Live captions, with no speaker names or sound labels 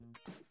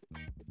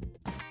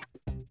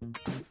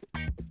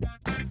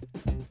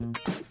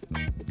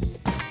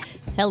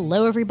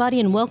Hello, everybody,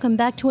 and welcome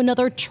back to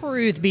another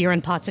Truth, Beer,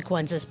 and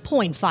Consequences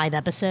 0.5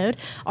 episode.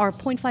 Our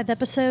 0.5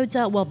 episodes,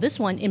 this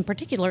one in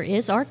particular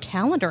is our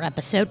calendar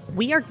episode.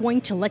 We are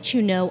going to let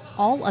you know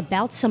all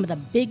about some of the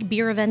big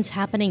beer events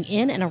happening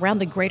in and around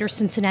the greater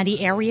Cincinnati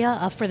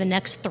area for the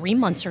next 3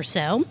 months or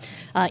so.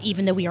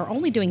 Even though we are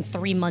only doing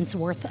 3 months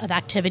worth of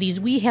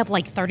activities, we have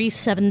like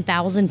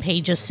 37,000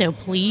 pages, so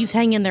please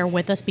hang in there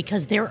with us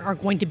because there are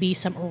going to be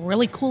some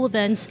really cool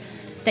events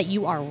that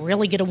you are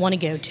really going to want to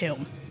go to.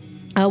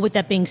 With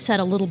that being said,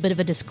 a little bit of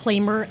a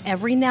disclaimer.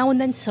 Every now and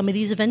then, some of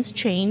these events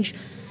change.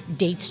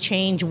 Dates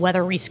change,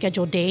 weather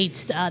reschedule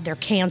dates, they're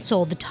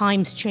canceled, the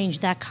times change,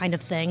 that kind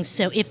of thing.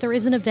 So if there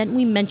is an event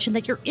we mentioned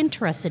that you're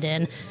interested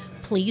in,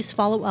 please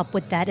follow up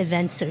with that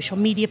event's social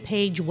media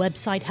page,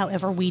 website,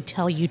 however we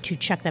tell you to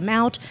check them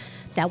out.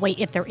 That way,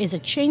 if there is a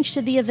change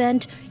to the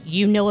event,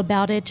 you know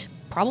about it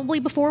probably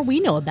before we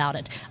know about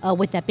it.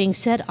 With that being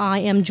said, I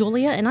am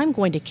Julia, and I'm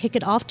going to kick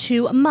it off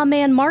to my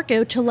man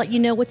Marco to let you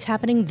know what's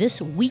happening this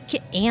week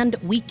and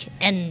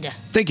weekend.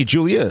 Thank you,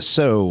 Julia.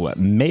 So,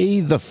 May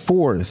the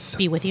 4th.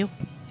 Be with you.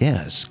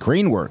 Yes,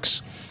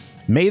 Grainworks.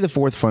 May the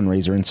 4th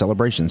fundraiser and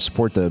celebration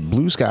support the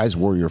Blue Skies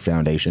Warrior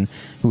Foundation,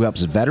 who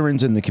helps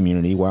veterans in the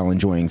community while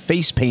enjoying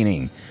face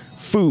painting,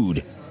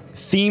 food,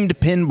 themed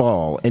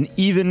pinball, and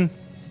even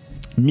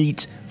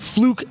meet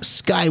Fluke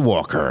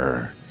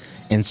Skywalker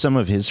and some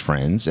of his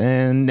friends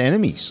and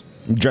enemies.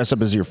 Dress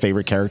up as your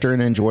favorite character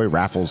and enjoy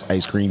raffles,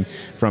 ice cream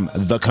from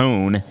The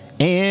Cone,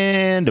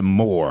 and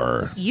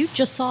more. You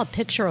just saw a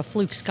picture of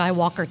Fluke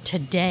Skywalker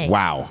today.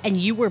 Wow. And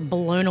you were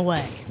blown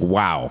away.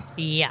 Wow.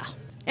 Yeah.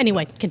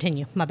 Anyway,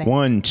 continue. My bad.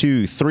 1,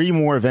 2, 3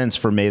 more events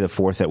for May the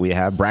 4th that we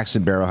have.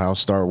 Braxton Barrel House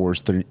Star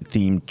Wars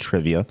themed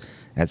trivia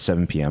at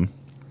 7 p.m.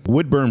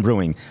 Woodburn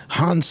Brewing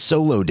Han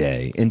Solo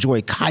Day.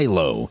 Enjoy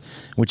Kylo,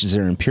 which is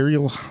their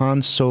Imperial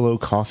Han Solo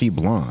Coffee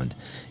Blonde,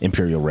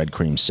 Imperial Red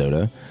Cream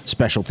Soda,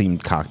 special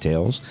themed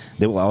cocktails.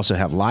 They will also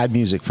have live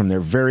music from their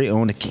very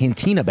own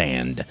Cantina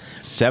Band,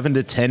 7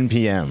 to 10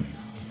 p.m.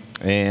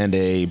 And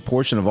a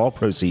portion of all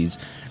proceeds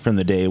from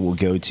the day will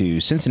go to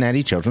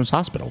Cincinnati Children's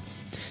Hospital.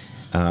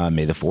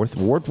 May the 4th,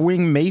 Warped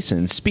Wing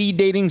Mason Speed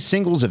Dating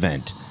Singles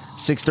Event.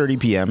 6:30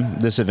 p.m.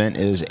 This event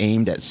is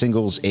aimed at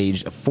singles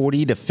aged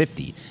 40 to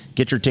 50.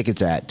 Get your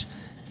tickets at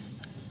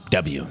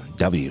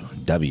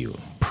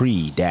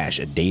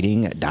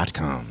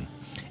www.pre-dating.com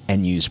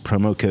and use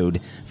promo code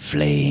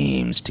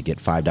FLAMES to get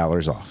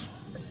 $5 off.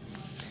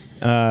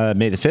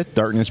 May the 5th,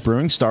 Darkness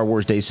Brewing Star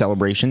Wars Day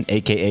Celebration,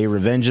 a.k.a.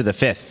 Revenge of the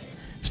 5th.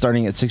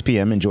 Starting at 6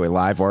 p.m., enjoy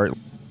live art.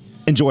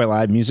 Enjoy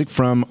live music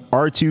from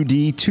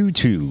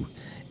R2D22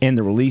 and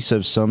the release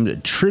of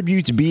some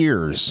tribute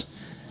beers.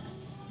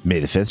 May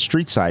the 5th,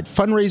 Streetside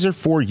Fundraiser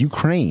for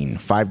Ukraine,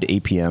 5 to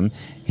 8 p.m.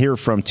 Hear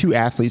from 2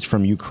 athletes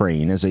from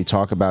Ukraine as they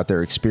talk about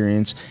their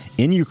experience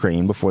in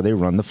Ukraine before they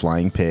run the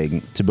Flying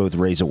Pig to both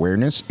raise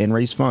awareness and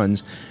raise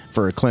funds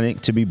for a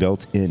clinic to be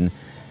built in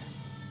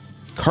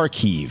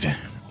Kharkiv.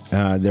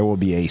 There will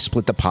be a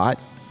Split the Pot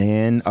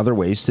and other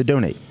ways to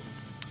donate.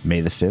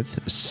 May the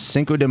 5th,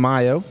 Cinco de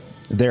Mayo.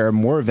 There are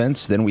more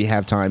events than we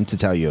have time to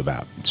tell you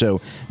about. So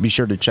be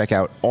sure to check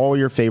out all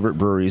your favorite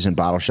breweries and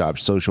bottle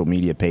shops' social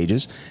media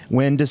pages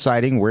when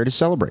deciding where to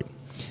celebrate.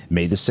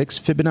 May the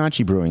 6th,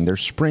 Fibonacci Brewing, their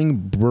Spring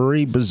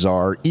Brewery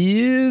Bazaar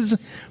is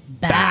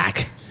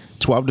back.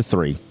 12 to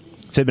 3.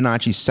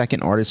 Fibonacci's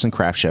second artisan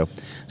craft show.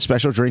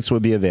 Special drinks will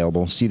be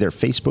available. See their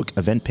Facebook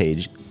event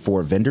page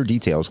for vendor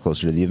details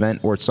closer to the event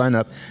or sign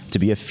up to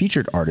be a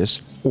featured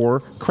artist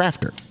or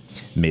crafter.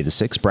 May the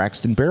 6th,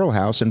 Braxton Barrel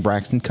House in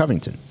Braxton,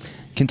 Covington.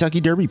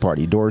 Kentucky Derby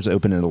Party. Doors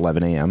open at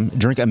 11 a.m.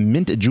 Drink a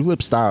mint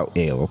julep-style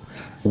ale,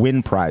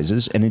 win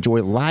prizes, and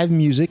enjoy live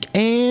music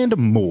and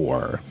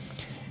more.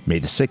 May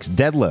the 6th,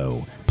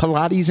 Deadlow.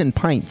 Pilates and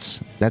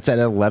Pints. That's at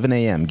 11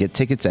 a.m. Get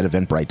tickets at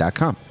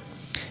eventbrite.com.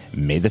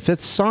 May the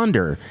 5th,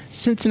 Sonder.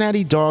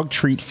 Cincinnati Dog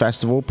Treat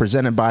Festival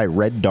presented by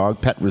Red Dog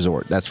Pet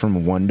Resort. That's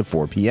from 1 to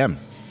 4 p.m.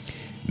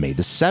 May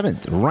the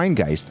 7th,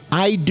 Rheingeist,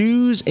 I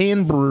Do's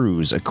and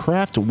Brews, a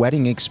craft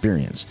wedding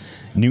experience.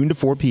 Noon to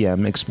 4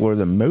 p.m., explore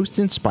the most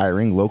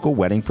inspiring local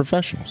wedding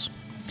professionals.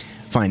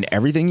 Find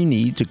everything you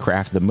need to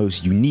craft the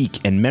most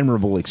unique and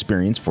memorable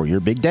experience for your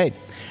big day.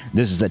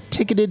 This is a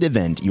ticketed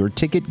event. Your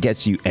ticket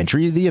gets you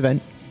entry to the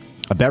event,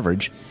 a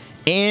beverage,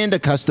 and a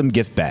custom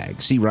gift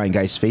bag. See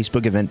Rheingeist's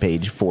Facebook event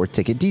page for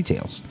ticket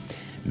details.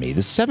 May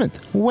the 7th,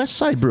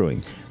 Westside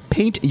Brewing,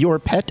 Paint Your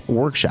Pet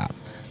Workshop.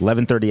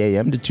 11:30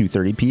 a.m. to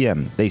 2:30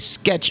 p.m. They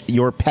sketch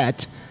your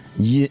pet,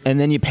 and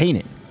then you paint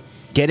it.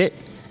 Get it?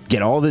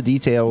 Get all the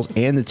details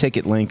and the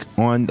ticket link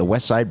on the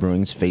Westside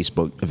Brewing's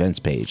Facebook events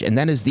page. And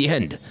that is the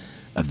end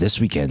of this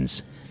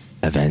weekend's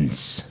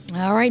events.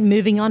 All right,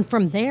 moving on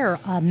from there,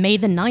 May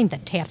the 9th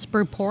at Taft's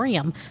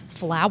Brewporium,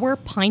 Flower,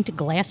 Pint,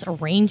 Glass,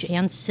 Arrange,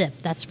 and Sip.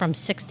 That's from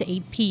 6 to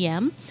 8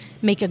 p.m.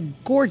 Make a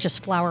gorgeous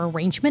flower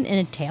arrangement in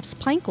a Taft's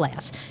pint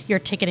glass. Your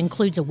ticket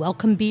includes a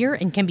welcome beer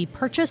and can be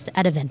purchased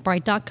at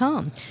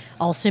eventbrite.com.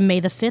 Also,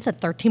 May the 5th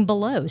at 13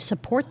 Below,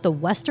 support the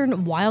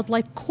Western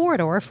Wildlife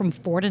Corridor from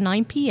 4 to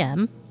 9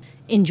 p.m.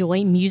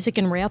 Enjoy music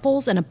and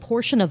raffles, and a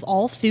portion of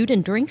all food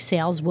and drink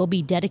sales will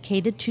be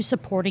dedicated to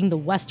supporting the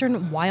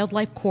Western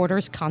Wildlife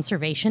Quarter's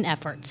conservation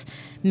efforts.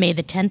 May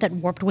the 10th at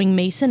Warped Wing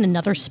Mason,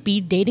 another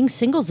speed dating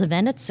singles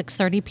event at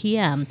 6:30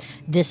 p.m.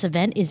 This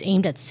event is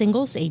aimed at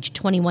singles aged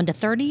 21 to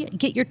 30.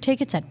 Get your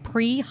tickets at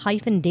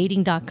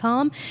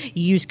pre-dating.com.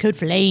 Use code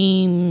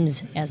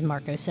FLAMES, as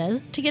Marco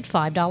says, to get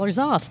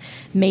 $5 off.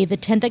 May the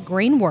 10th at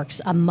Grainworks,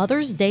 a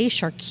Mother's Day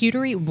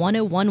Charcuterie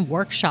 101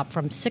 workshop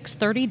from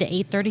 6:30 to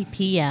 8:30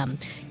 p.m.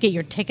 Get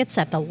your tickets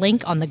at the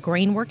link on the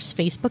Grainworks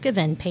Facebook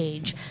event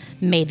page.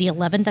 May the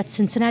 11th at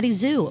Cincinnati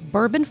Zoo,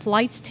 Bourbon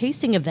Flights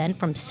tasting event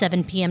from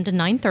 7 p.m. to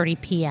 9:30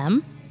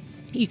 p.m.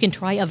 You can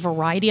try a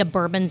variety of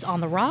bourbons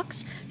on the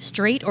rocks,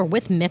 straight or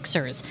with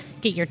mixers.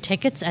 Get your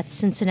tickets at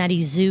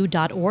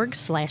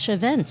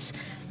cincinnatizoo.org/events.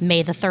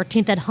 May the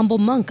 13th at Humble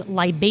Monk,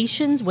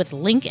 libations with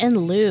Link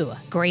and Lou.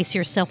 Grace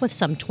yourself with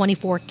some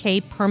 24K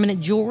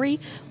permanent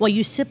jewelry while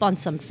you sip on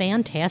some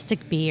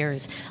fantastic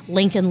beers.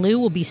 Link and Lou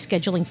will be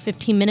scheduling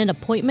 15-minute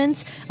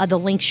appointments. The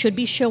link should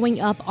be showing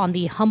up on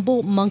the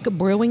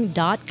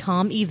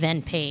HumbleMonkBrewing.com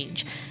event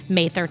page.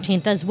 May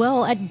 13th as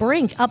well at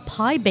Brink, a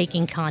pie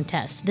baking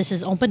contest. This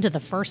is open to the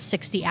first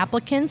 60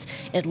 applicants.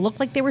 It looked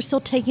like they were still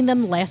taking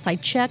them last I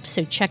checked,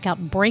 so check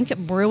out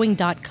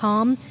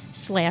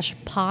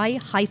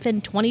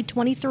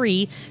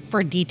brinkbrewing.com/pie-2023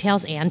 for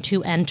details and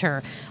to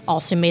enter.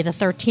 Also May the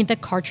 13th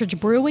at Cartridge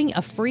Brewing,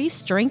 a free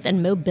strength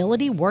and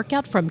mobility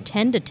workout from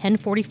 10 to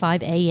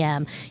 10:45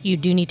 a.m. You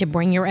do need to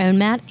bring your own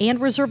mat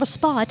and reserve a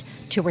spot.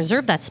 To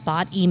reserve that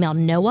spot, email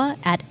Noah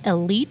at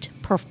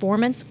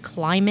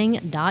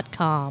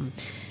eliteperformanceclimbing.com.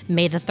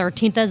 May the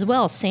 13th as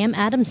well, Sam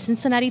Adams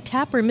Cincinnati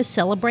Taproom is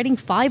celebrating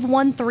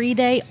 513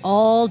 Day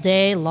all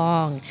day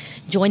long.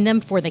 Join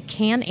them for the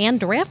can and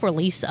draft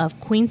release of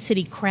Queen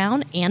City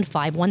Crown and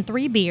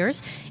 513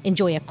 beers.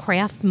 Enjoy a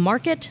craft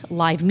market,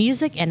 live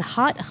music, and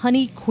hot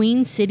honey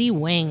Queen City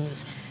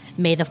wings.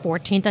 May the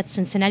 14th at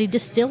Cincinnati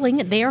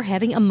Distilling, they are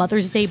having a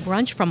Mother's Day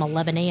brunch from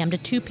 11 a.m. to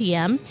 2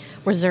 p.m.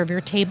 Reserve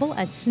your table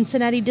at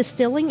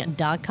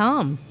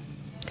cincinnatidistilling.com.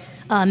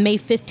 May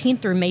 15th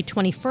through May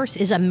 21st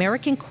is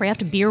American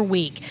Craft Beer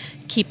Week.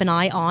 Keep an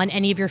eye on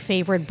any of your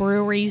favorite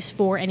breweries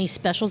for any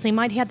specials they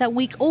might have that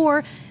week,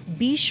 or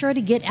be sure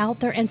to get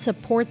out there and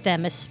support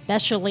them,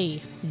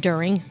 especially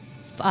during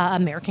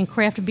American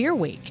Craft Beer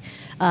Week.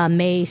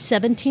 May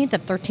 17th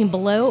at 13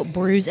 Below,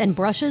 Brews and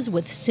Brushes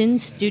with Sin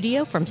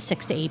Studio from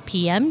 6 to 8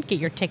 p.m. Get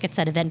your tickets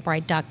at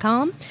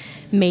eventbrite.com.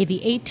 May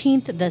the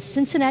 18th, the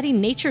Cincinnati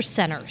Nature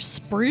Center,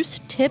 Spruce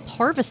Tip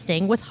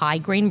Harvesting with High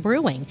Grain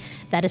Brewing.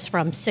 That is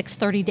from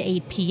 6:30 to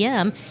 8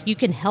 p.m. You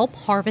can help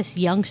harvest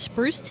young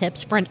spruce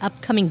tips for an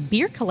upcoming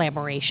beer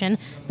collaboration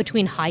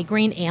between High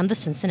Grain and the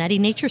Cincinnati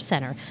Nature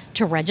Center.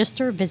 To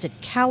register, visit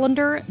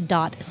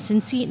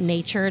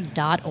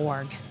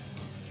calendar.cincynature.org.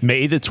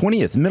 May the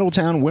 20th,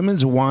 Middletown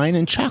Women's Wine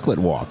and Chocolate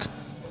Walk.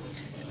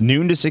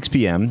 Noon to 6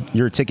 p.m.,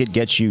 your ticket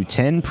gets you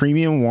 10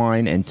 premium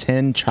wine and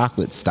 10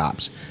 chocolate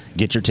stops.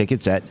 Get your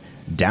tickets at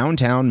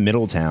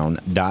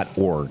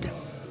downtownmiddletown.org.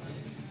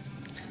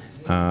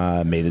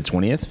 May the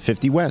 20th,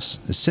 50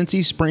 West, the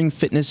Cincy Spring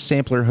Fitness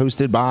Sampler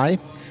hosted by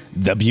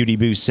The Beauty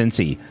Boost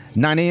Cincy,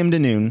 9 a.m. to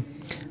noon.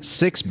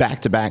 6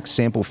 back-to-back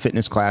sample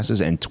fitness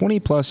classes and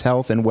 20-plus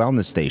health and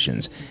wellness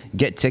stations.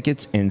 Get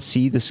tickets and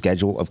see the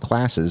schedule of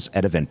classes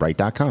at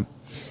eventbrite.com.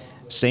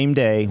 Same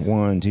day,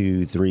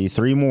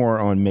 3 more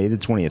on May the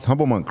 20th.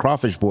 Humble Monk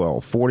Crawfish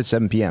Boil, 4 to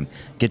 7 p.m.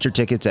 Get your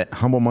tickets at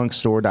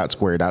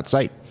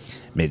humblemonkstore.square.site.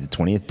 May the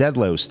 20th,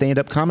 Deadlow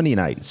Stand-Up Comedy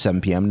Night,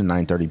 7 p.m. to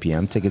 9:30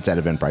 p.m. Tickets at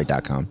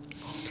eventbrite.com.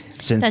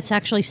 That's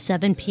actually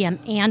 7 p.m.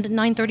 and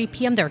 9:30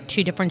 p.m. There are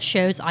 2 different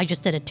shows. I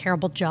just did a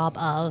terrible job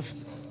of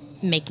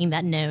making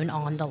that known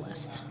on the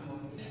list.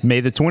 May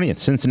the 20th,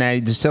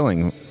 Cincinnati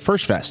Distilling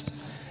First Fest,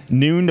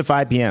 noon to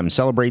 5 p.m.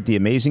 Celebrate the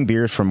amazing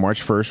beers from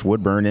March 1st,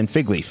 Woodburn, and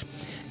Fig Leaf.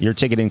 Your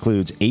ticket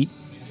includes 8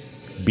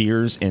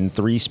 beers and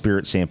 3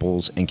 spirit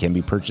samples and can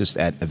be purchased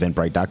at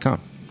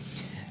eventbrite.com.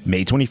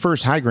 May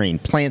 21st, High Grain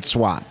Plant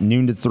Swap,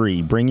 noon to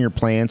 3. Bring your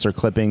plants or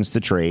clippings to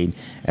trade,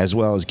 as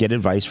well as get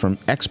advice from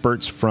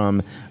experts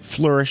from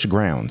Flourish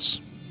Grounds.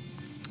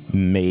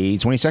 May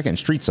 22nd,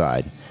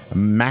 Streetside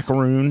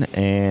Macaroon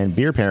and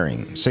beer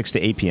pairing, 6 to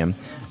 8 p.m.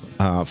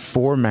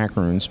 4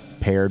 macaroons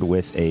paired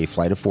with a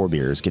flight of 4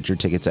 beers. Get your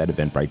tickets at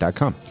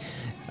eventbrite.com.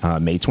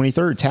 May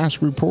 23rd,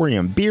 Task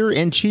Emporium beer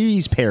and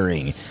cheese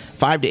pairing,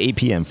 5 to 8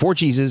 p.m. 4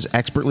 cheeses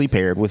expertly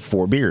paired with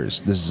 4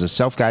 beers. This is a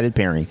self-guided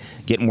pairing.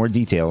 Get more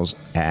details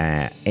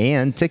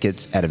and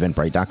tickets at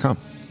eventbrite.com.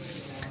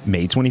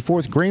 May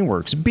 24th,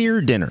 Grainworks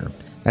beer dinner.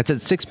 That's at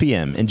 6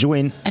 p.m. Enjoy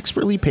an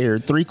expertly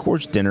paired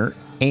 3-course dinner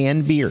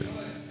and beer.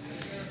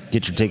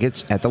 Get your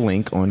tickets at the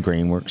link on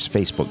Grainworks'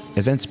 Facebook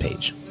events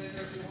page.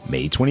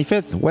 May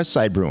 25th,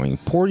 Westside Brewing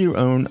Pour Your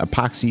Own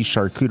Epoxy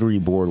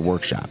Charcuterie Board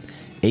Workshop,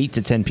 8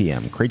 to 10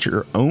 p.m. Create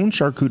your own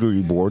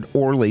charcuterie board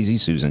or Lazy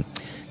Susan.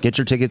 Get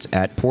your tickets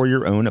at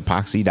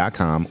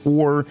pouryourown.epoxy.com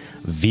or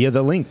via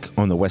the link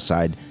on the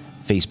Westside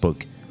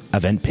Facebook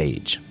event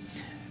page.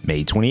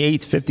 May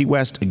 28th, 50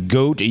 West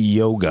Goat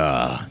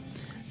Yoga.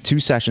 2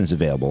 sessions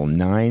available,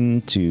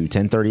 9 to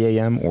 10:30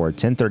 a.m. or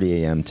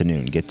 10:30 a.m. to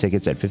noon. Get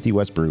tickets at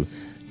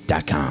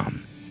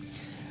 50westbrew.com.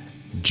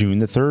 June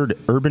the 3rd,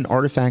 Urban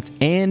Artifact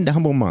and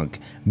Humble Monk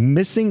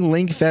Missing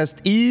Link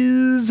Fest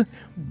is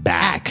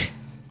back.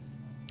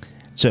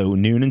 So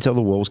noon until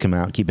the wolves come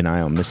out. Keep an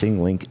eye on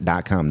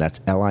missinglink.com. That's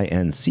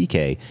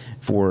LINCK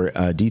for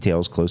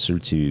details closer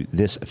to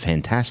this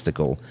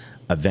fantastical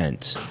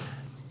event.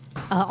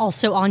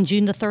 Also on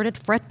June the 3rd at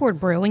Fretboard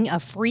Brewing, a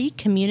free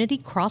community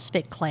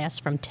CrossFit class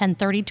from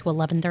 10:30 to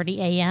 11:30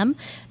 a.m.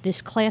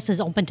 This class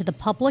is open to the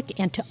public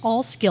and to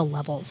all skill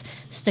levels.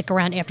 Stick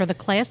around after the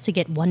class to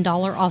get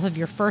 $1 off of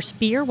your first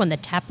beer when the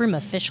taproom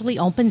officially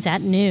opens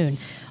at noon.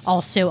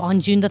 Also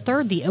on June the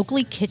 3rd, the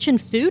Oakley Kitchen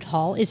Food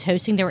Hall is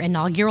hosting their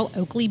inaugural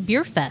Oakley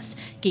Beer Fest.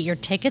 Get your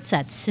tickets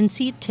at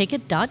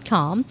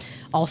cincyticket.com.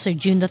 Also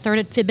June the 3rd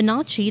at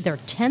Fibonacci, their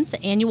 10th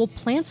annual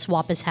plant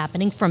swap is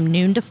happening from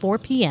noon to 4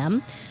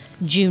 p.m.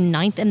 June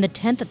 9th and the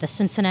 10th at the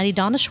Cincinnati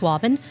Donna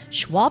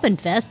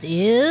Schwabenfest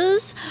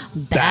is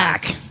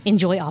back.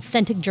 Enjoy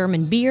authentic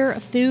German beer,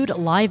 food,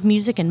 live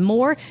music, and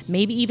more.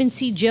 Maybe even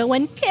see Joe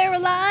and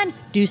Caroline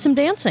do some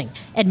dancing.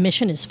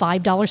 Admission is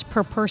 $5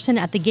 per person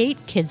at the gate.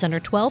 Kids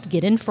under 12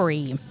 get in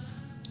free.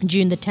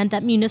 June the 10th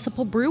at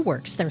Municipal Brew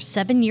Works, their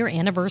 7-year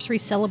anniversary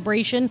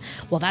celebration.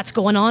 Well, that's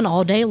going on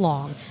all day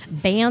long.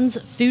 Bands,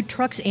 food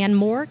trucks, and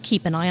more.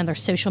 Keep an eye on their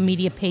social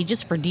media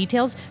pages for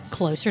details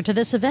closer to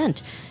this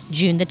event.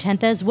 June the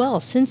 10th as well,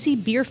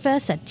 Cincy Beer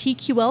Fest at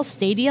TQL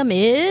Stadium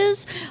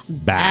is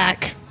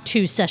back.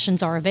 2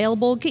 sessions are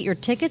available. Get your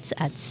tickets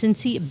at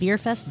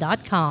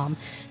cincybeerfest.com.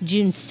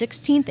 June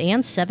 16th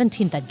and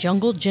 17th at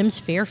Jungle Gyms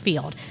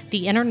Fairfield.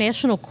 The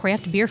International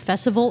Craft Beer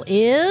Festival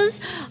is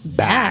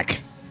back.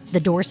 The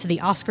doors to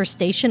the Oscar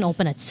Station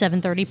open at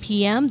 7:30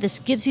 p.m. This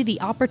gives you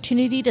the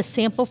opportunity to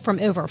sample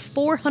from over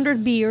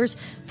 400 beers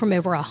from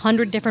over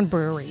 100 different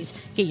breweries.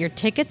 Get your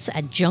tickets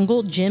at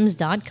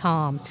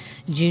junglegyms.com.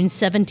 June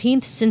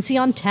 17th, Cincy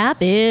on Tap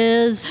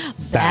is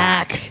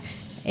back.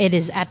 It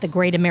is at the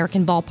Great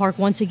American Ballpark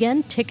once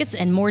again. Tickets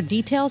and more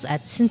details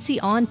at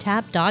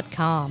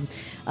cincyOnTap.com.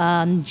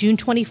 June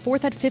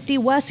 24th at 50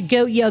 West,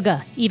 Goat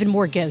Yoga. Even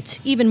more goats,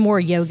 even more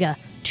yoga.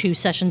 2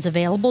 sessions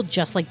available,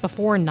 just like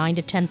before, 9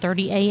 to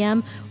 10:30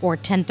 a.m. or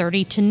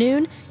 10:30 to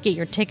noon. Get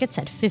your tickets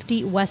at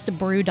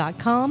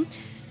 50westbrew.com.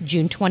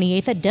 June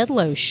 28th at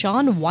Deadlow,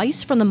 Sean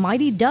Weiss from the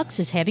Mighty Ducks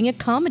is having a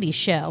comedy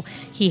show.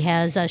 He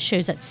has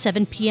shows at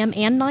 7 p.m.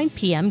 and 9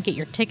 p.m. Get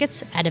your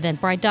tickets at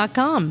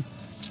eventbrite.com.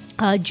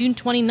 June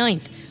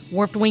 29th,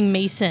 Warped Wing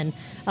Mason.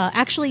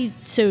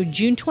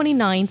 June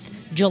 29th,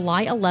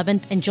 July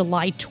 11th, and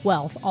July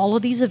 12th. All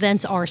of these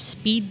events are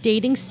speed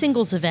dating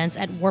singles events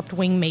at Warped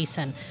Wing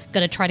Mason.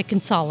 Going to try to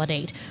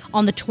consolidate.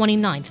 On the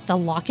 29th, the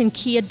Lock and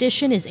Key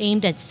edition is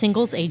aimed at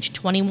singles aged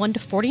 21 to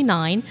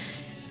 49.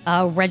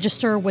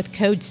 Register with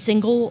code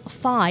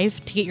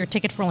SINGLE5 to get your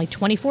ticket for only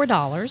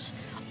 $24.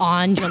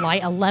 On July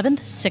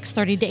 11th,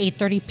 6:30 to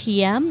 8:30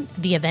 p.m.,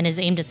 the event is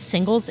aimed at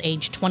singles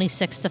aged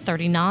 26 to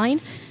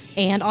 39.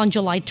 And on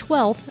July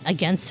 12th,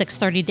 again,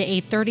 6:30 to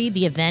 8:30,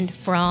 the event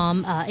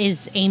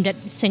is aimed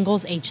at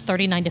singles aged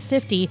 39 to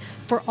 50.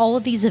 For all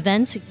of these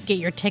events, get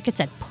your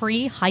tickets at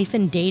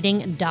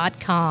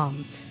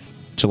pre-dating.com.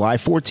 July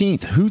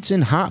 14th, Hoots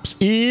and Hops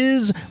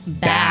is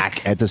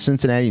back at the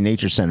Cincinnati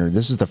Nature Center.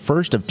 This is the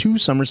first of 2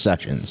 summer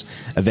sessions.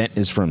 Event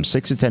is from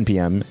 6 to 10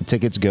 p.m.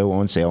 Tickets go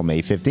on sale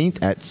May 15th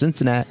at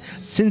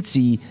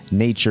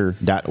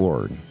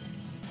cincynature.org.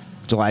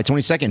 July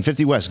 22nd,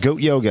 50 West,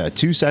 Goat Yoga.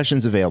 2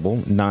 sessions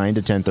available, 9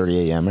 to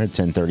 10:30 a.m. or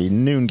 10:30 to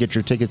noon. Get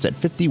your tickets at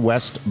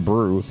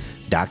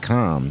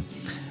 50westbrew.com.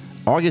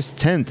 August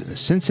 10th,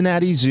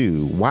 Cincinnati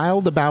Zoo,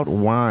 Wild About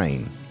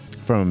Wine.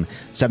 From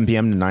 7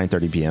 p.m. to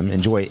 9:30 p.m.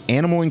 Enjoy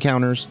animal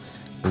encounters,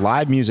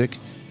 live music,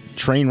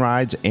 train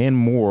rides, and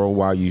more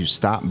while you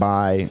stop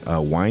by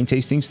wine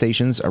tasting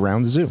stations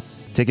around the zoo.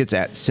 Tickets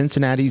at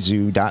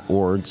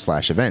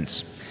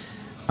cincinnatizoo.org/events.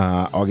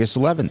 August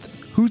 11th,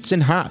 Hoots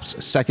and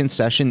Hops second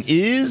session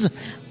is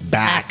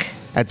back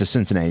at the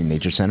Cincinnati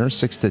Nature Center,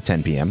 6 to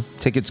 10 p.m.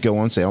 Tickets go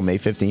on sale May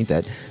 15th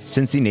at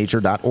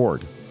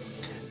cincynature.org.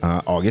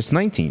 August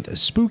 19th,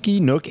 Spooky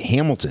Nook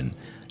Hamilton,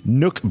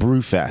 Nook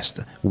Brew Fest,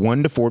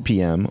 1 to 4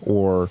 p.m.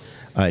 or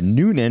a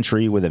noon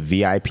entry with a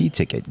VIP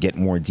ticket. Get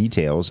more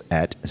details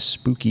at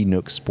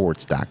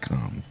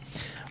spookynooksports.com.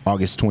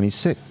 August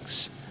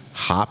 26th,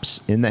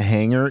 Hops in the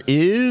Hangar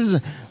is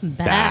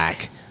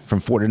back. From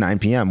 4 to 9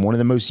 p.m. One of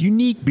the most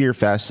unique beer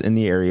fests in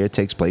the area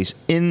takes place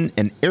in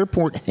an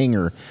airport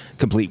hangar,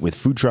 complete with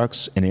food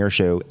trucks, an air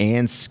show,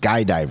 and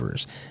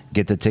skydivers.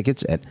 Get the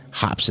tickets at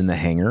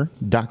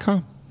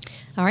hopsinthehangar.com.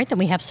 All right, then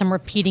we have some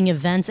repeating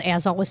events,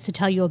 as always, to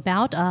tell you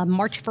about.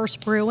 March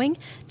 1st Brewing,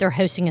 they're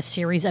hosting a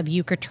series of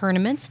euchre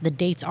tournaments. The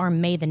dates are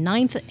May the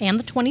 9th and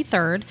the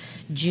 23rd,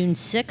 June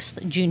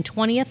 6th, June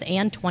 20th,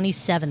 and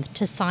 27th.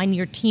 To sign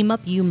your team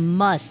up, you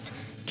must,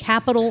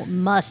 capital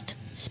must,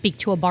 speak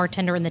to a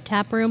bartender in the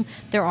tap room.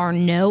 There are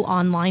no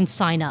online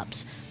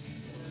sign-ups.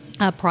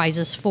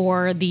 Prizes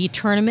for the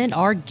tournament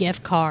are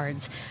gift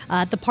cards.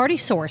 At the Party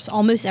Source,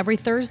 almost every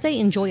Thursday,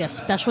 enjoy a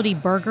specialty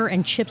burger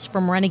and chips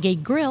from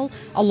Renegade Grill,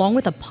 along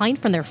with a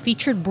pint from their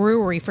featured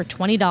brewery for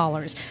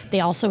 $20. They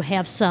also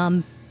have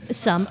some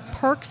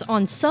perks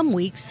on some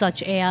weeks,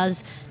 such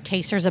as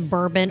tasters of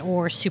bourbon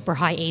or super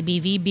high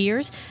ABV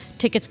beers.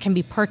 Tickets can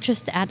be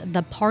purchased at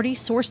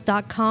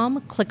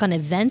thepartysource.com. Click on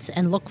events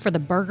and look for the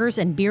burgers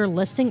and beer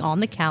listing on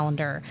the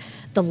calendar.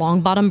 The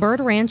Long Bottom Bird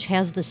Ranch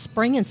has the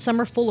spring and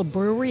summer full of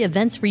brewery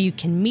events where you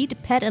can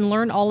meet, pet, and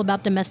learn all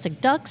about domestic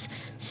ducks.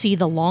 See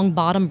the Long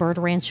Bottom Bird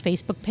Ranch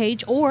Facebook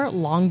page or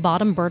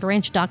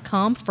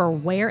longbottombirdrandranch.com for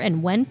where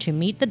and when to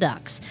meet the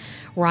ducks.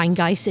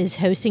 Rheingeist is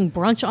hosting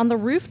Brunch on the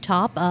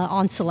Rooftop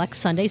on select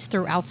Sundays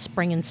throughout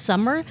spring and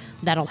summer.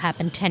 That'll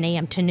happen 10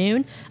 a.m. to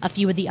noon. A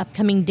few of the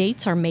upcoming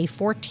dates are May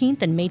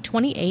 14th and May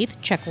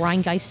 28th. Check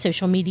Rheingeist's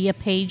social media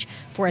page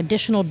for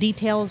additional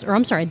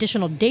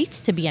dates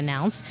to be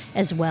announced,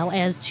 as well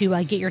as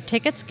to get your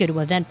tickets. Go to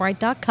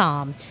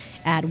eventbrite.com.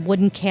 At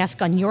Wooden Cask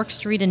on York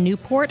Street in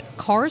Newport,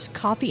 Cars,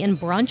 Coffee, and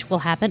Brunch will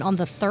happen on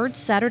the third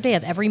Saturday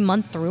of every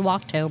month through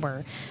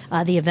October.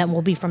 The event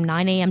will be from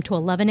 9 a.m. to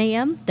 11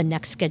 a.m. The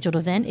next scheduled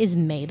event is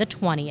May the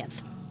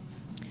 20th.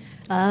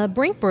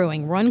 Brink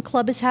Brewing Run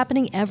Club is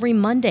happening every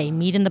Monday.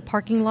 Meet in the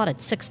parking lot at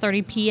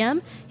 6:30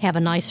 p.m., have a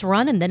nice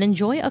run, and then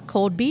enjoy a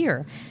cold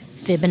beer.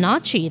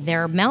 Fibonacci,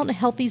 their Mount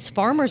Healthy's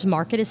Farmers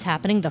Market, is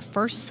happening the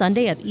first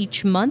Sunday of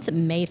each month,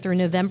 May through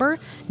November,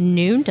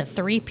 noon to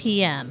 3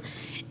 p.m.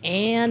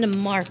 And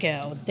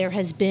Marco, there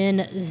has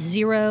been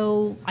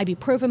 0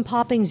 ibuprofen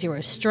popping,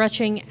 0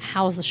 stretching.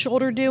 How's the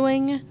shoulder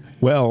doing?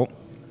 Well,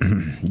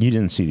 you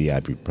didn't see the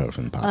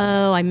ibuprofen popping.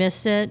 Oh, I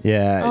missed it.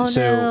 Yeah, oh,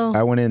 so no.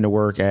 I went into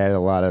work. I had a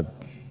lot of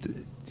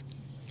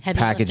Heavy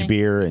packaged lifting.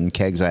 beer and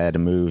kegs I had to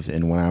move,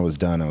 and when I was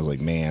done, I was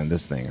like, man,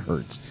 this thing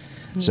hurts.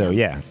 So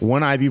yeah,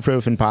 1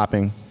 ibuprofen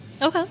popping.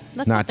 Okay,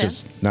 that's not bad.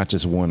 not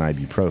just 1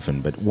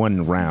 ibuprofen, but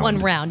 1 round. 1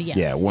 round, yes.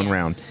 Yeah, 1 yes.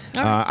 round.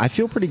 All right. I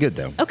feel pretty good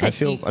though. Okay, I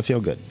feel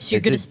good. So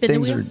you're going to spin the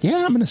wheel?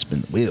 Yeah, I'm going to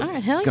spin the wheel. All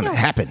right, hell it's going to yeah.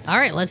 happen. All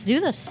right, let's do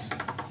this.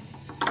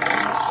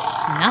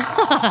 Nice.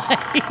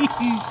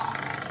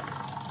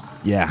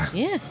 Yeah.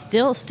 Yeah,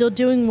 still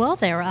doing well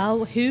there.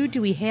 Who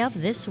do we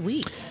have this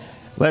week?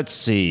 Let's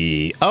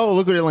see. Oh,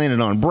 look what it landed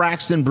on.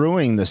 Braxton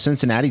Brewing, the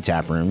Cincinnati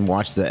Tap Room.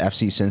 Watch the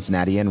FC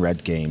Cincinnati and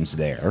Red games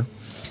there.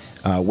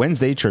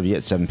 Wednesday, trivia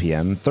at 7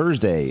 p.m.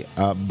 Thursday,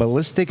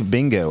 ballistic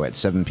bingo at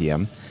 7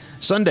 p.m.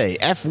 Sunday,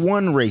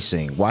 F1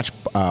 racing. Watch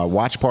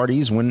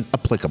parties when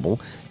applicable.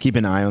 Keep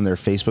an eye on their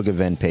Facebook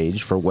event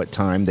page for what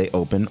time they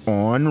open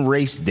on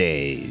race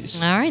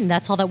days. All right, and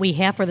that's all that we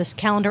have for this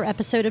calendar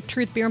episode of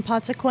Truth, Beer, and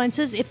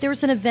Consequences. If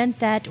there's an event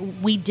that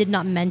we did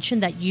not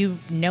mention that you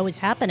know is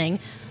happening,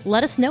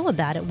 let us know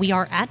about it. We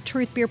are at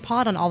Truth Beer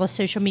Pod on all the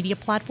social media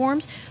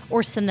platforms,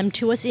 or send them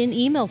to us in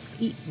email.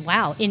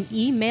 In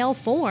email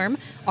form.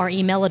 Our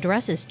email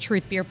address is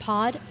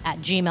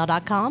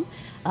truthbeerpod@gmail.com.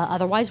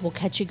 Otherwise, we'll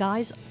catch you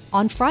guys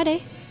on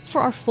Friday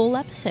for our full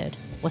episode.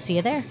 We'll see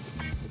you there.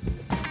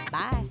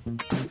 Bye.